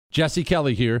Jesse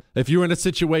Kelly here. If you're in a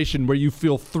situation where you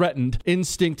feel threatened,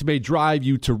 instinct may drive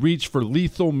you to reach for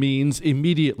lethal means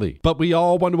immediately. But we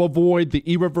all want to avoid the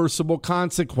irreversible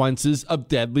consequences of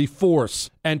deadly force.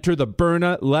 Enter the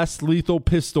Byrna Less Lethal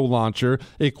Pistol Launcher,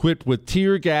 equipped with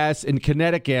tear gas and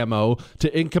kinetic ammo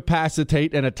to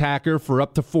incapacitate an attacker for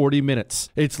up to 40 minutes.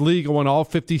 It's legal in all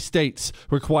 50 states,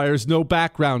 requires no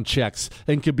background checks,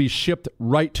 and can be shipped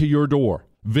right to your door.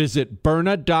 Visit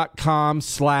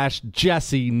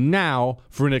Byrna.com/Jesse now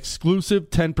for an exclusive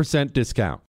 10%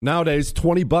 discount. Nowadays,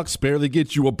 $20 barely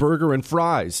gets you a burger and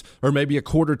fries, or maybe a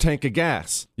quarter tank of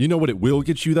gas. You know what it will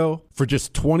get you, though? For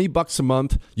just $20 a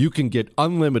month, you can get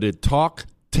unlimited talk,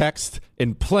 text,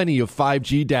 and plenty of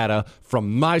 5G data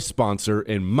from my sponsor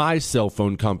and my cell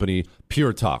phone company,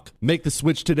 Pure Talk. Make the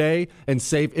switch today and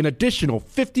save an additional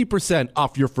 50%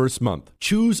 off your first month.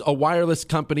 Choose a wireless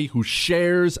company who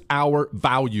shares our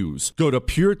values. Go to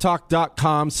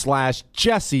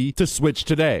puretalk.com/Jesse to switch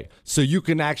today so you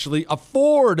can actually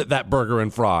afford that burger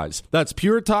and fries. That's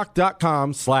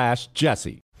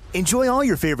puretalk.com/Jesse. Enjoy all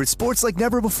your favorite sports like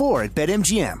never before at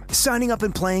BetMGM. Signing up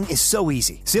and playing is so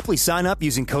easy. Simply sign up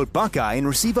using code Buckeye and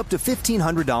receive up to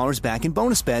 $1,500 back in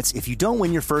bonus bets if you don't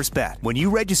win your first bet. When you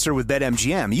register with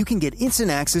BetMGM, you can get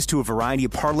instant access to a variety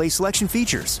of parlay selection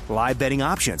features, live betting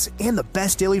options, and the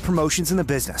best daily promotions in the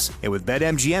business. And with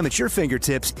BetMGM at your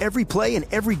fingertips, every play and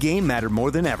every game matter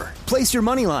more than ever. Place your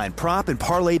moneyline, prop, and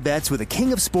parlay bets with the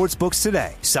king of sportsbooks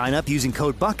today. Sign up using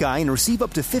code Buckeye and receive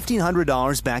up to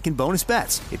 $1,500 back in bonus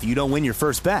bets if you don't win your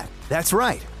first bet. That's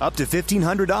right, up to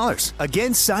 $1,500.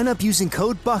 Again, sign up using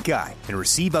code Buckeye and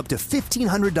receive up to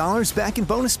 $1,500 back in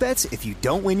bonus bets if you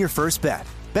don't win your first bet.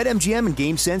 BetMGM and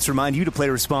GameSense remind you to play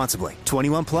responsibly.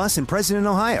 21 plus and present in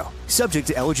Ohio. Subject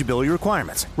to eligibility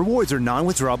requirements. Rewards are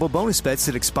non-withdrawable bonus bets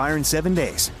that expire in 7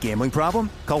 days. Gambling problem?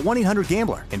 Call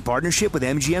 1-800-GAMBLER in partnership with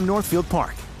MGM Northfield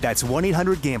Park. That's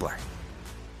 1-800-GAMBLER.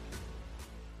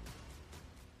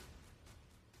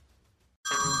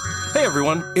 Hey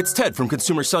everyone, it's Ted from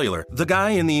Consumer Cellular, the guy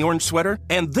in the orange sweater,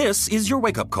 and this is your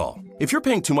wake-up call. If you're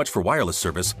paying too much for wireless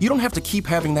service, you don't have to keep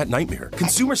having that nightmare.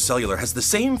 Consumer Cellular has the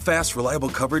same fast, reliable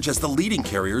coverage as the leading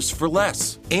carriers for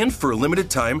less. And for a limited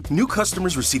time, new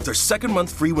customers receive their second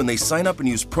month free when they sign up and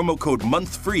use promo code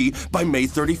MONTHFREE by May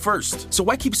 31st. So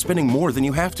why keep spending more than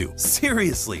you have to?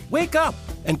 Seriously, wake up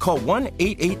and call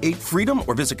 1-888-FREEDOM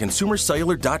or visit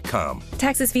consumercellular.com.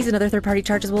 Taxes, fees, and other third-party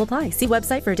charges will apply. See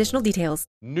website for additional details.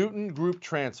 Newton Group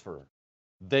Transfer.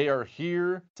 They are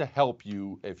here to help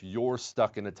you if you're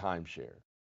stuck in a timeshare.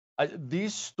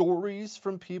 These stories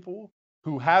from people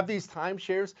who have these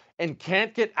timeshares and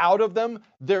can't get out of them,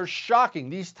 they're shocking.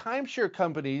 These timeshare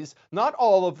companies, not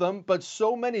all of them, but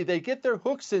so many, they get their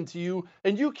hooks into you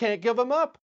and you can't give them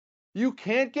up. You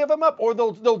can't give them up, or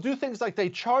they'll do things like they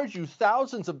charge you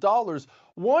thousands of dollars.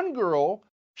 One girl,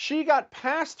 she got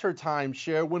past her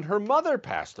timeshare when her mother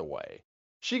passed away.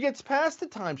 She gets past the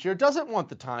timeshare, doesn't want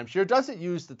the timeshare, doesn't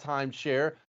use the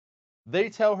timeshare. They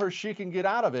tell her she can get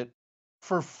out of it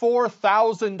for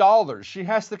 $4,000. She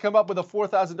has to come up with a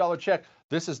 $4,000 check.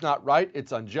 This is not right.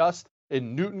 It's unjust.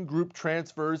 And Newton Group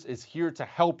Transfers is here to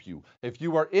help you. If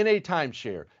you are in a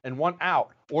timeshare and want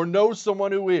out or know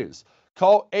someone who is,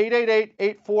 call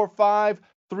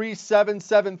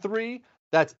 888-845-3773.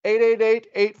 That's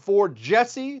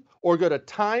 888-84-JESSE, or go to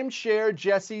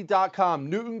timesharejesse.com.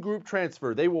 Newton Group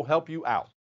Transfer. They will help you out.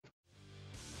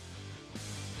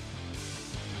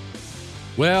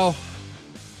 Well,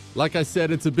 like I said,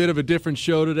 it's a bit of a different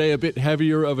show today, a bit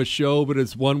heavier of a show, but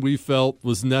it's one we felt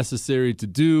was necessary to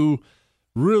do.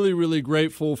 Really, really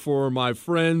grateful for my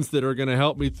friends that are going to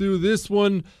help me through this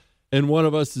one. And one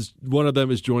of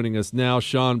them is joining us now,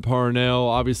 Sean Parnell.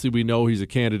 Obviously, we know he's a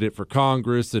candidate for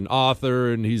Congress, an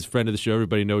author, and he's a friend of the show.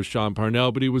 Everybody knows Sean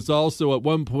Parnell, but he was also at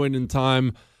one point in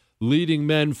time leading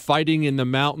men fighting in the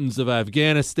mountains of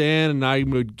Afghanistan, and I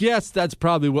would guess that's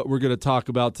probably what we're going to talk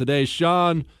about today.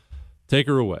 Sean, take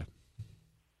her away.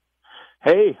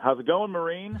 Hey, how's it going,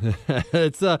 Marine?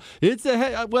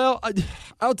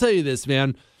 I'll tell you this,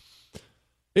 man.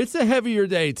 It's a heavier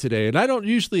day today, and I don't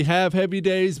usually have heavy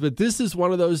days, but this is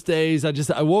one of those days. I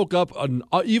woke up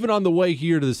even on the way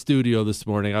here to the studio this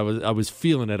morning. I was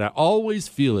feeling it. I always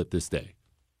feel it this day.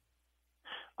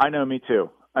 I know, me too.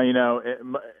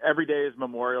 Every day is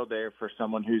Memorial Day for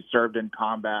someone who's served in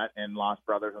combat and lost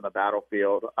brothers on the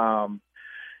battlefield. I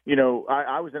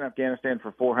was in Afghanistan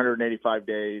for 485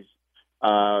 days.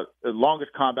 The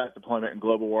longest combat deployment in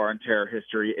global war on terror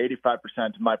history.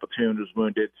 85% of my platoon was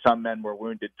wounded. Some men were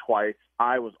wounded twice.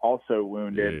 I was also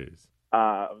wounded.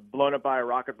 Blown up by a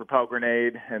rocket propelled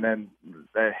grenade, and then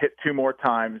hit 2 more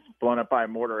times, blown up by a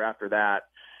mortar after that.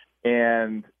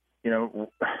 And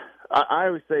I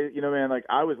always say, man, like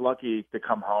I was lucky to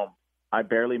come home. I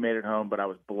barely made it home, but I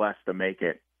was blessed to make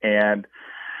it. And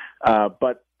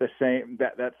but the same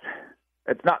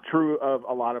it's not true of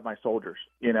a lot of my soldiers.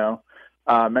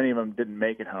 Many of them didn't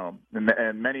make it home,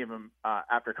 and many of them,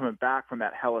 after coming back from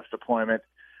that hellish deployment,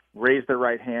 raised their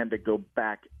right hand to go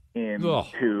back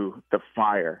into the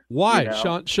fire. Why,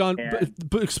 Sean?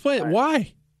 But explain it.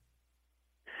 Why?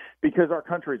 Because our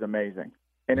country is amazing,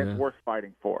 and it's worth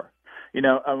fighting for.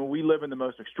 We live in the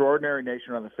most extraordinary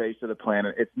nation on the face of the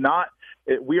planet.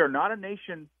 We are not a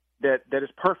nation that is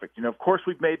perfect. Of course,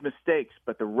 we've made mistakes,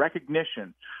 but the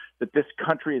recognition that this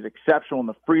country is exceptional and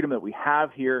the freedom that we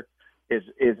have here is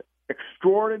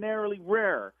extraordinarily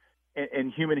rare in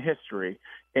human history,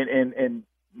 and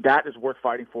that is worth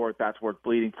fighting for. That's worth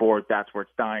bleeding for. That's worth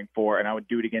dying for. And I would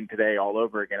do it again today, all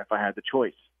over again, if I had the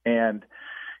choice. And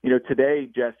today,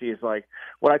 Jesse, is like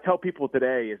what I tell people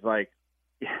today is like,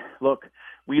 look,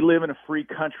 we live in a free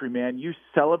country, man. You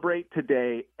celebrate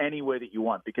today any way that you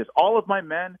want, because all of my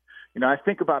men, I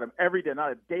think about them every day.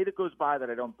 Not a day that goes by that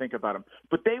I don't think about them.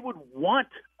 But they would want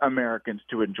Americans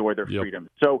to enjoy their freedom.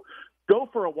 So go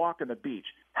for a walk on the beach.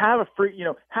 Have a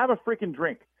freaking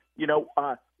drink.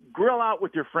 Grill out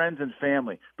with your friends and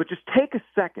family. But just take a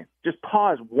second. Just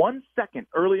pause 1 second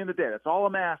early in the day. That's all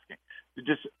I'm asking. To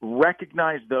just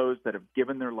recognize those that have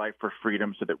given their life for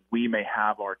freedom so that we may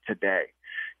have our today.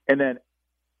 And then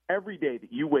every day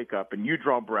that you wake up and you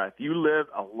draw breath, you live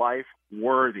a life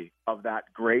worthy of that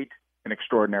great and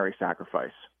extraordinary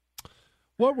sacrifice.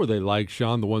 What were they like,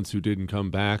 Sean, the ones who didn't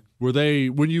come back? Were they,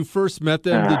 when you first met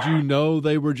them, did you know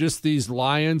they were just these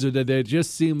lions, or did they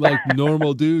just seem like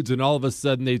normal dudes and all of a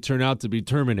sudden they turn out to be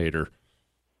Terminator?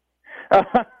 They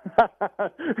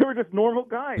were just normal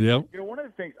guys. Yep. One of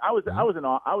the things, I was an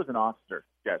officer,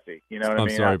 Jesse. You know what I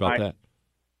mean? I'm sorry about that.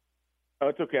 Oh,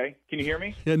 it's okay. Can you hear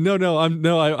me? Yeah,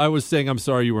 I was saying I'm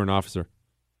sorry you were an officer.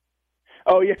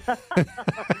 Oh yeah.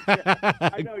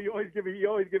 I know you always give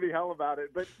me hell about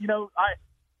it, but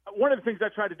one of the things I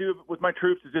try to do with my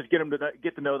troops is just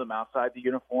get to know them outside the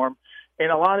uniform.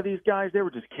 And a lot of these guys, they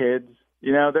were just kids.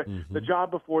 The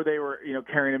job before they were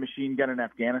carrying a machine gun in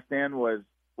Afghanistan was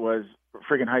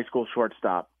friggin' high school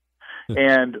shortstop.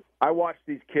 And I watched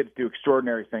these kids do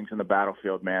extraordinary things in the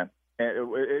battlefield, man.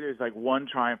 And it is like one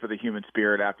triumph of the human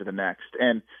spirit after the next.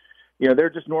 And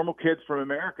they're just normal kids from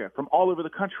America, from all over the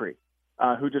country,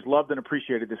 who just loved and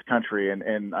appreciated this country.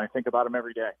 And I think about them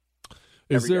every day.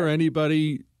 Is there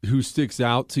anybody who sticks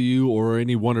out to you, or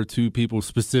any one or two people,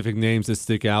 specific names that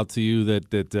stick out to you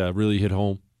that really hit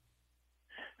home?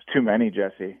 It's too many,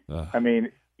 Jesse. I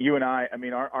mean, you and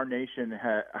our nation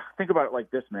think about it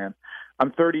like this, man.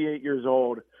 I'm 38 years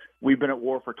old. We've been at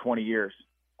war for 20 years.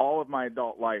 All of my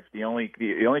adult life, the only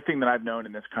thing that I've known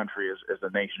in this country is a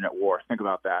nation at war. Think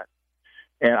about that.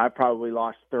 And I probably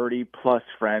lost 30 plus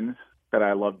friends that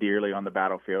I love dearly on the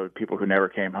battlefield, people who never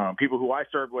came home, people who I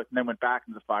served with and then went back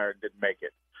into the fire and didn't make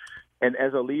it. And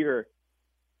as a leader,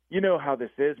 you know how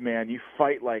this is, man. You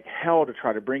fight like hell to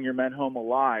try to bring your men home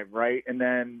alive, right? And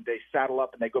then they saddle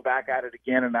up and they go back at it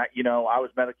again. And I was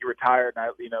medically retired,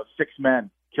 and 6 men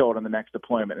killed in the next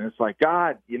deployment. And it's like,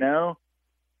 God,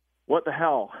 what the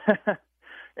hell?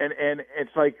 and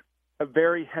it's like a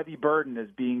very heavy burden is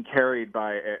being carried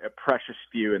by a precious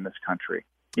few in this country,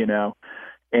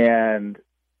 And,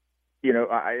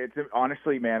 it's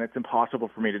honestly, man, it's impossible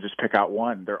for me to just pick out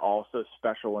one. They're all so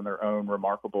special in their own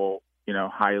remarkable,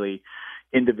 highly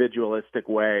individualistic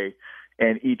way.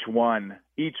 And each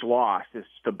loss is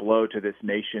just a blow to this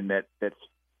nation that's,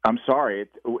 I'm sorry,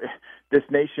 this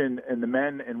nation and the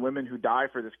men and women who die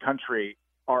for this country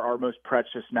are our most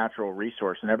precious natural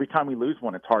resource. And every time we lose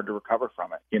one, it's hard to recover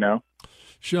from it,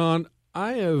 Sean,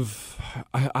 I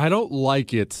don't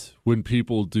like it when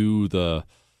people do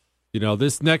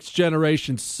this next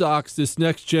generation sucks, this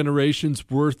next generation's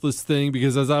worthless thing,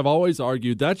 because as I've always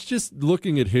argued, that's just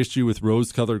looking at history with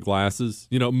rose-colored glasses.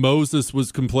 Moses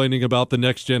was complaining about the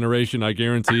next generation, I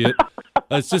guarantee it.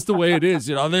 That's just the way it is.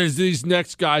 There's these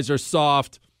next guys are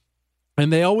soft.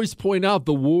 And they always point out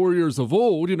the warriors of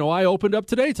old. I opened up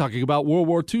today talking about World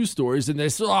War II stories, and they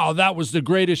said, oh, that was the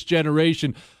greatest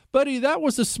generation. Buddy, that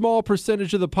was a small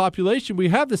percentage of the population. We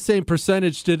have the same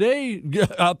percentage today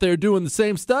out there doing the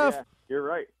same stuff. Yeah, you're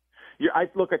right. I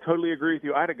totally agree with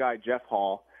you. I had a guy, Jeff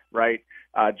Hall, right?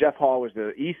 Jeff Hall was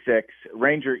the E6,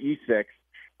 Ranger E6.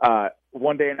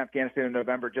 One day in Afghanistan in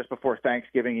November, just before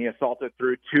Thanksgiving, he assaulted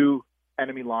through 2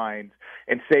 enemy lines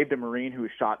and saved a Marine who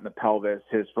was shot in the pelvis.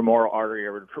 His femoral artery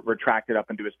retracted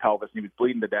up into his pelvis, and he was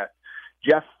bleeding to death.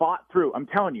 Jeff fought through, I'm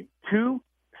telling you, 2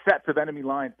 sets of enemy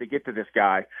lines to get to this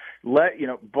guy.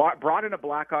 Brought in a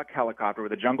Black Hawk helicopter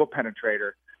with a jungle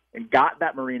penetrator and got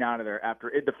that Marine out of there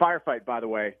after the firefight, by the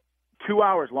way, 2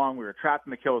 hours long. We were trapped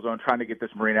in the kill zone trying to get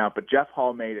this Marine out, but Jeff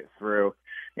Hall made it through.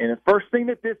 And the first thing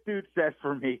that this dude says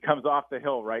for me comes off the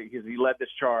hill, right, because he led this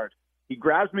charge. He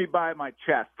grabs me by my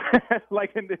chest,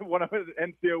 like one of his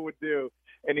NCO would do,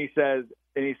 and he says,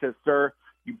 "Sir,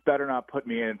 you better not put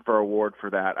me in for a award for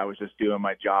that. I was just doing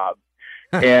my job."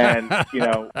 And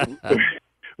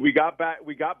we got back.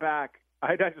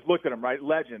 I just looked at him, right,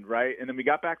 legend, right, and then we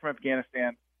got back from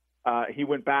Afghanistan. He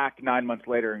went back 9 months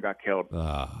later and got killed.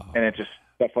 And it just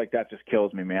stuff like that just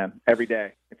kills me, man. Every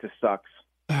day, it just sucks.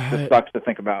 It just sucks to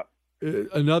think about.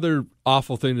 Another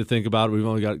awful thing to think about, we've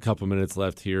only got a couple minutes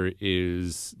left here,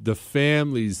 is the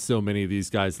families so many of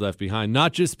these guys left behind.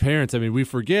 Not just parents. I mean, we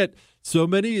forget so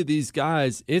many of these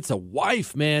guys, it's a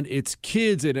wife, man. It's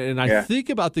kids. And I think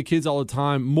about the kids all the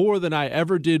time more than I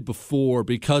ever did before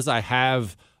because I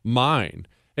have mine.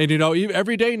 And,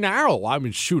 every day now, I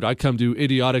mean, shoot, I come to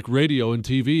idiotic radio and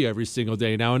TV every single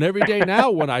day now. And every day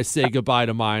now when I say goodbye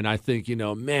to mine, I think,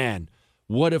 man,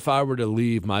 what if I were to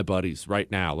leave my buddies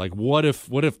right now? Like, what if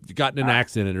got in an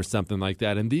accident or something like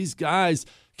that? And these guys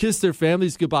kiss their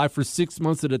families goodbye for 6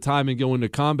 months at a time and go into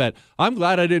combat. I'm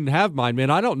glad I didn't have mine, man.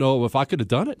 I don't know if I could have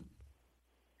done it.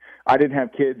 I didn't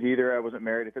have kids either. I wasn't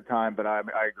married at the time, but I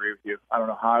agree with you. I don't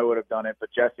know how I would have done it. But,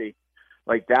 Jesse,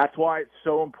 that's why it's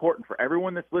so important for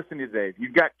everyone that's listening today. If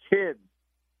you've got kids,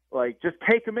 just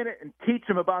take a minute and teach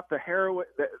them about the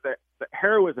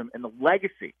heroism and the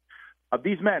legacy of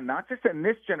these men, not just in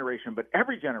this generation, but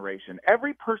every generation.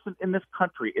 Every person in this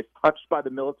country is touched by the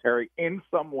military in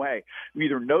some way. You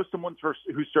either know someone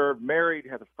who served, married,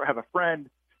 have a friend,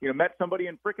 met somebody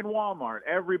in frickin' Walmart.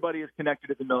 Everybody is connected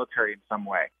to the military in some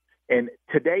way. And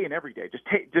today and every day, just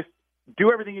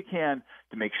do everything you can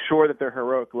to make sure that their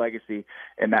heroic legacy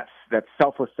and that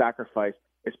selfless sacrifice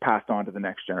is passed on to the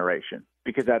next generation,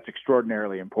 because that's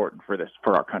extraordinarily important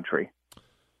for our country.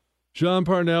 Sean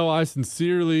Parnell, I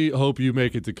sincerely hope you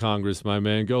make it to Congress, my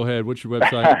man. Go ahead. What's your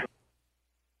website?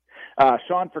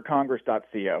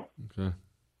 SeanForCongress.co. Okay.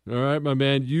 All right, my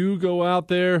man. You go out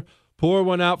there, pour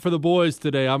one out for the boys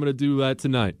today. I'm going to do that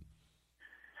tonight.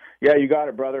 Yeah, you got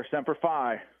it, brother. Semper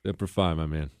Fi. Semper Fi, my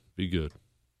man. Be good.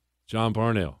 Sean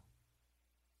Parnell.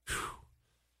 Whew.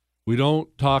 We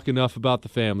don't talk enough about the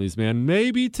families, man.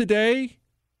 Maybe today,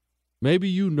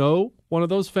 maybe one of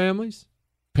those families,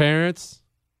 parents,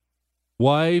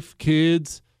 wife,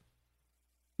 kids,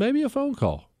 maybe a phone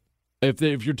call. If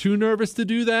you're too nervous to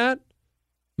do that,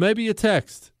 maybe a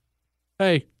text.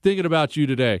 Hey, thinking about you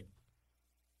today.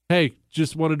 Hey,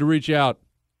 just wanted to reach out,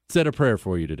 said a prayer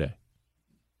for you today.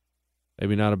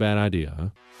 Maybe not a bad idea, huh?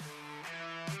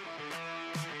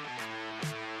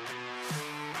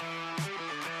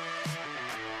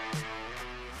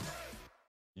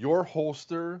 Your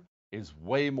holster is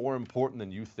way more important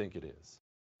than you think it is.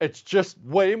 It's just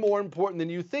way more important than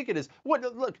you think it is.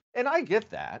 Look, and I get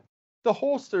that. The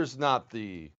holster's not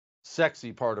the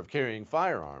sexy part of carrying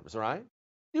firearms, right?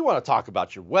 You want to talk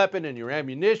about your weapon and your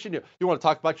ammunition. You want to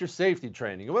talk about your safety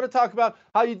training. You want to talk about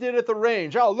how you did at the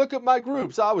range. Oh, look at my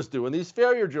groups. I was doing these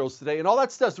failure drills today, and all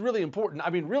that stuff's really important.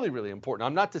 I mean, really, really important.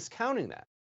 I'm not discounting that.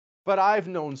 But I've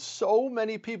known so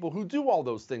many people who do all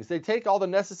those things. They take all the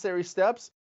necessary steps,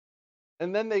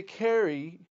 and then they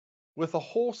carry with a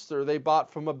holster they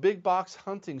bought from a big box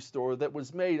hunting store that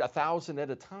was made 1,000 at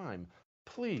a time.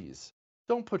 Please,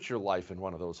 don't put your life in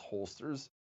one of those holsters.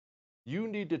 You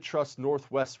need to trust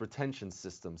Northwest Retention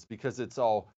Systems because it's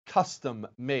all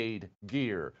custom-made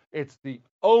gear. It's the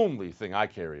only thing I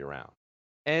carry around.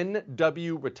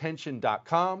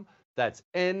 NWRetention.com. That's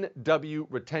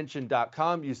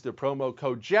NWRetention.com. Use the promo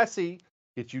code Jesse.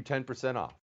 Get you 10%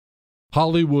 off.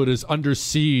 Hollywood is under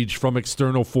siege from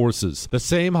external forces. The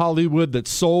same Hollywood that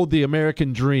sold the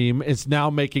American dream is now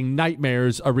making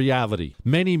nightmares a reality.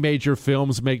 Many major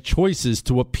films make choices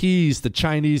to appease the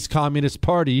Chinese Communist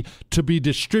Party to be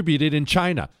distributed in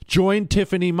China. Join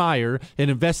Tiffany Meyer, an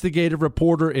investigative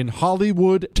reporter in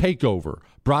Hollywood Takeover,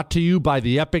 brought to you by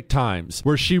the Epic Times,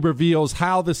 where she reveals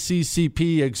how the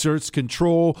CCP exerts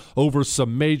control over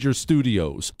some major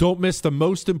studios. Don't miss the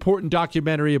most important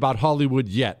documentary about Hollywood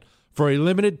yet. For a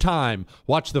limited time,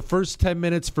 watch the first 10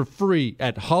 minutes for free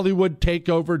at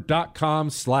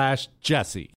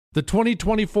HollywoodTakeover.com/Jesse. The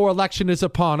 2024 election is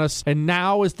upon us, and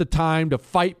now is the time to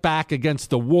fight back against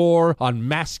the war on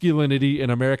masculinity in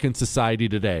American society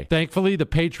today. Thankfully, the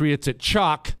patriots at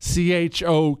CHOQ,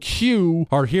 C-H-O-Q,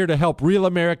 are here to help real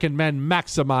American men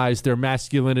maximize their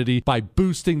masculinity by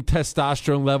boosting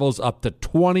testosterone levels up to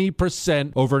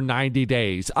 20% over 90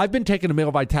 days. I've been taking a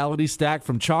male vitality stack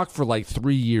from CHOQ for like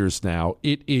 3 years now.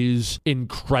 It is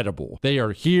incredible. They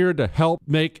are here to help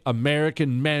make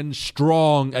American men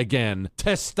strong again.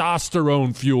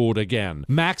 Testosterone fueled again.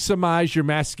 Maximize your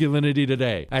masculinity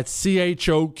today at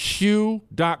CHOQ.com.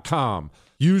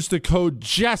 Use the code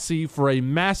Jesse for a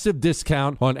massive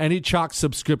discount on any CHOQ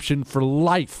subscription for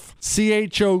life.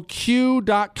 CHOQ.com,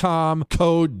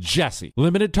 code Jesse.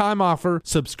 Limited time offer.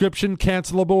 Subscription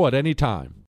cancelable at any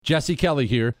time. Jesse Kelly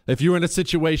here. If you're in a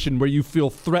situation where you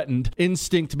feel threatened,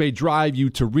 instinct may drive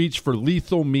you to reach for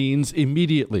lethal means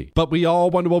immediately. But we all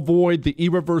want to avoid the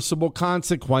irreversible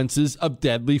consequences of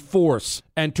deadly force.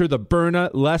 Enter the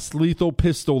Byrna Less Lethal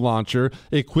Pistol Launcher,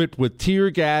 equipped with tear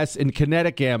gas and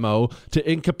kinetic ammo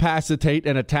to incapacitate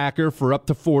an attacker for up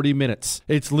to 40 minutes.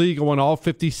 It's legal in all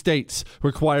 50 states,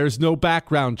 requires no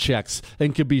background checks,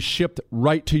 and can be shipped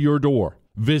right to your door.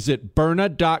 Visit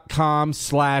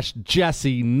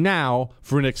Byrna.com/Jesse now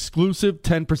for an exclusive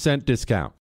 10%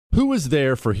 discount. Who is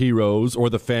there for heroes or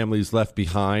the families left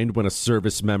behind when a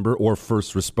service member or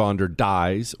first responder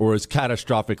dies or is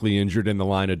catastrophically injured in the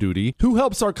line of duty? Who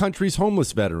helps our country's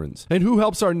homeless veterans? And who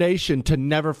helps our nation to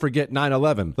never forget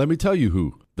 9/11? Let me tell you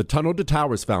who. The Tunnel to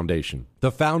Towers Foundation. The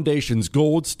foundation's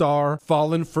Gold Star,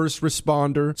 Fallen First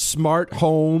Responder, Smart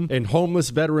Home, and Homeless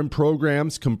Veteran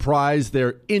programs comprise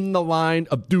their In the Line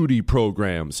of Duty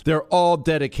programs. They're all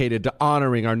dedicated to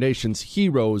honoring our nation's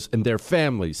heroes and their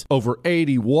families. Over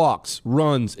 80 walks,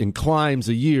 runs, and climbs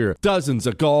a year, dozens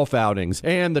of golf outings,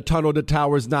 and the Tunnel to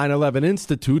Towers 9/11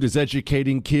 Institute is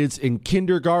educating kids in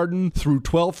kindergarten through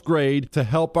 12th grade to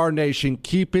help our nation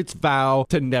keep its vow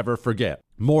to never forget.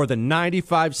 More than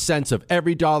 95 cents of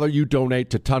every dollar you donate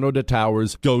to Tunnel to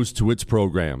Towers goes to its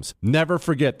programs. Never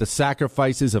forget the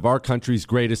sacrifices of our country's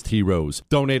greatest heroes.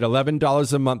 Donate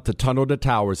 $11 a month to Tunnel to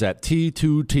Towers at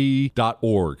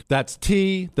T2T.org. That's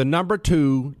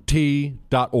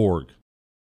T2T.org.